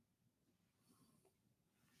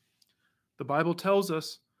 The Bible tells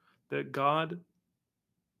us that God,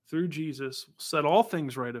 through Jesus, will set all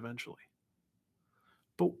things right eventually.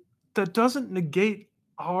 But that doesn't negate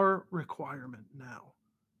our requirement now.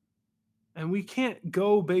 And we can't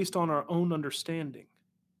go based on our own understanding.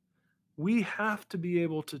 We have to be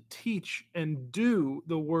able to teach and do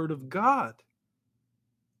the Word of God.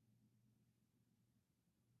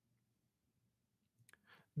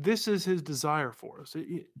 This is his desire for us.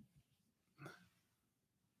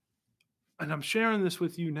 And I'm sharing this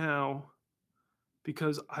with you now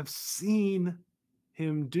because I've seen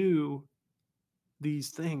him do these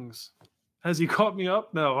things. Has he caught me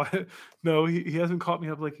up? No, no, he hasn't caught me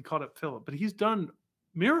up like he caught up Philip, but he's done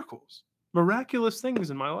miracles, miraculous things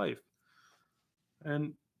in my life.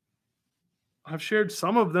 And I've shared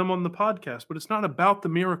some of them on the podcast, but it's not about the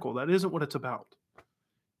miracle. That isn't what it's about.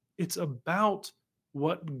 It's about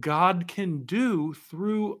what God can do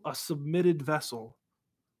through a submitted vessel.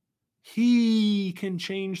 He can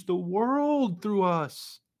change the world through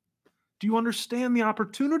us. Do you understand the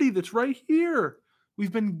opportunity that's right here?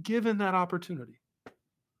 We've been given that opportunity.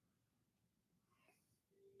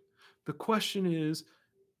 The question is,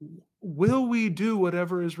 will we do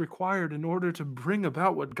whatever is required in order to bring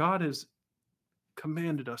about what God has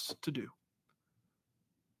commanded us to do?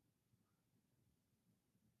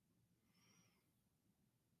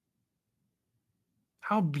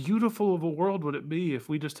 How beautiful of a world would it be if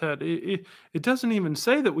we just had it? It doesn't even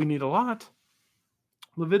say that we need a lot.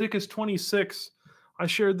 Leviticus 26, I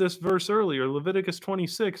shared this verse earlier. Leviticus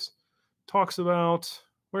 26 talks about,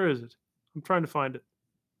 where is it? I'm trying to find it.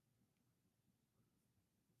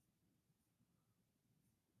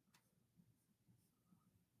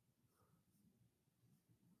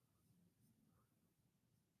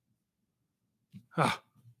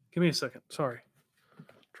 Give me a second. Sorry.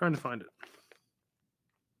 Trying to find it.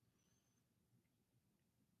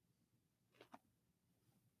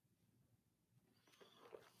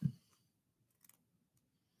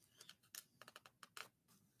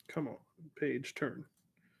 Come on, page turn.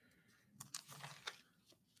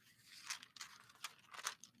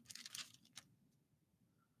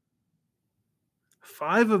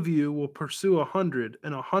 Five of you will pursue 100,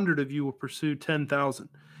 and 100 of you will pursue 10,000,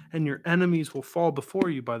 and your enemies will fall before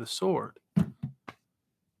you by the sword.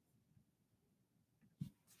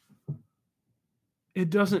 It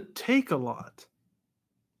doesn't take a lot.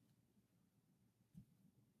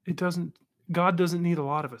 God doesn't need a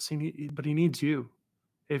lot of us, but he needs you.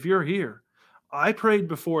 If you're here, I prayed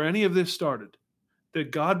before any of this started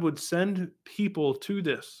that God would send people to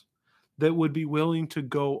this that would be willing to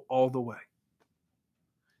go all the way.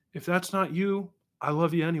 If that's not you, I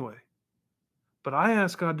love you anyway. But I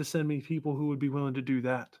ask God to send me people who would be willing to do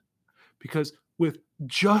that. Because with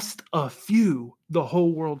just a few, the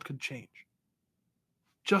whole world could change.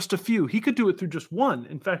 Just a few. He could do it through just one.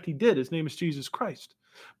 In fact, he did. His name is Jesus Christ.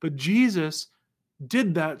 But Jesus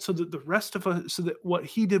did that so that the rest of us, so that what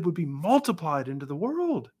he did would be multiplied into the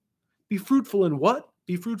world. Be fruitful in what?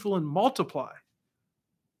 Be fruitful and multiply.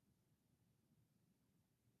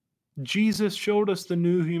 Jesus showed us the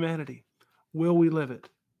new humanity. Will we live it?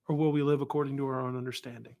 Or will we live according to our own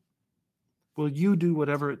understanding? Will you do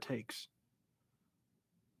whatever it takes?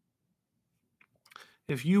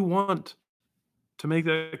 If you want to make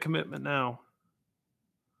that commitment now,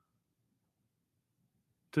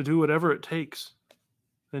 to do whatever it takes,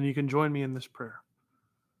 then you can join me in this prayer.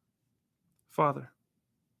 Father,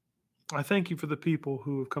 I thank you for the people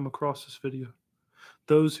who have come across this video,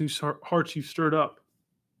 those whose hearts you've stirred up.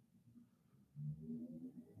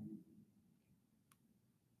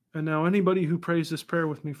 And now anybody who prays this prayer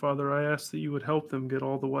with me, Father, I ask that you would help them get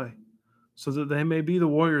all the way so that they may be the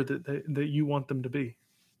warrior that you want them to be.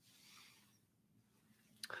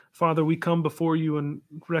 Father, we come before you and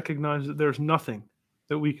recognize that there's nothing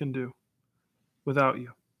that we can do without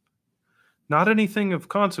you. Not anything of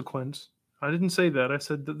consequence. I didn't say that. I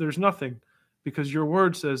said that there's nothing because your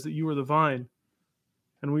word says that you are the vine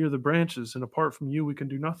and we are the branches, and apart from you, we can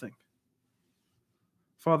do nothing.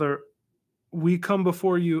 Father, we come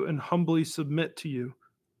before you and humbly submit to you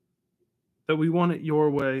that we want it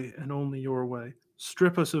your way and only your way.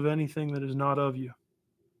 Strip us of anything that is not of you.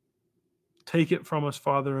 Take it from us,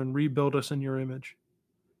 Father, and rebuild us in your image.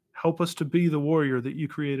 Help us to be the warrior that you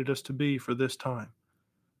created us to be for this time.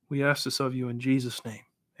 We ask this of you in Jesus' name.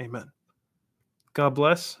 Amen. God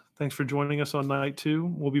bless. Thanks for joining us on night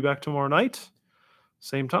 2. We'll be back tomorrow night,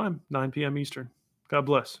 same time, 9 p.m. Eastern. God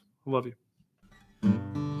bless. I love you.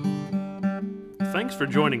 Thanks for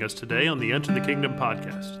joining us today on the Enter the Kingdom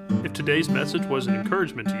podcast. If today's message was an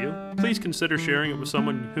encouragement to you, please consider sharing it with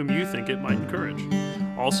someone whom you think it might encourage.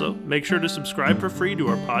 Also, make sure to subscribe for free to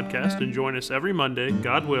our podcast and join us every Monday,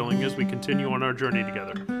 God willing, as we continue on our journey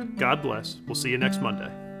together. God bless. We'll see you next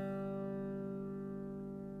Monday.